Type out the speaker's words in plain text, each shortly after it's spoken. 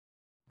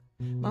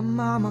My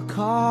mama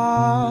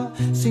called,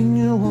 seen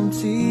you on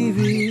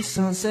TV.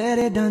 Son said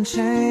it done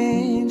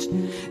changed.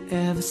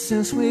 Ever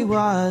since we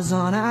was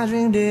on, I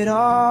dreamed it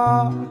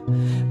all.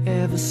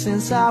 Ever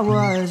since I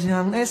was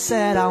young, they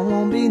said I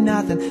won't be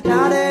nothing.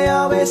 Now they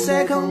always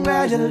say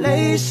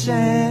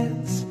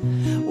congratulations.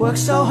 Worked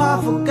so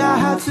hard, forgot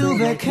how to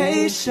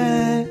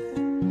vacation.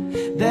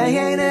 They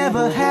ain't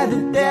ever had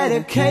the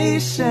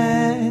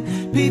dedication.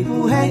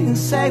 People hate and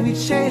say we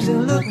changed,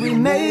 and look, we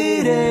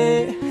made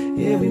it.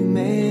 Yeah, we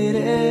made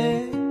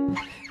it.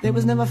 They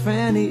was never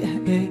friendly,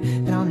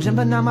 yeah. And I'm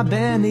jumping on my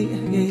bandy,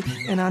 yeah.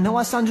 And I know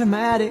I sound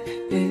dramatic,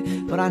 yeah.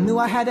 But I knew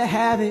I had to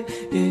have it,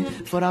 yeah.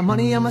 For the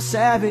money I'm a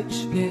savage,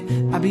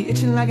 yeah. I be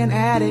itching like an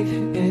addict,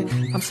 yeah.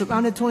 I'm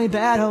surrounded 20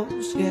 bad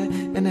hoes, yeah.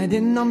 And they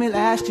didn't know me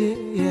last year,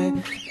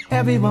 yeah.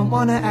 Everyone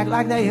wanna act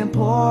like they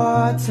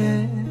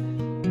important,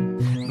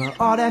 but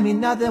all that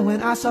mean nothing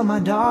when I saw my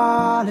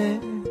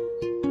darling.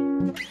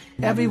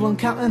 Everyone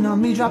counting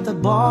on me, drop the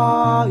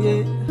ball,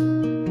 yeah.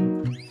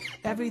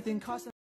 Everything costs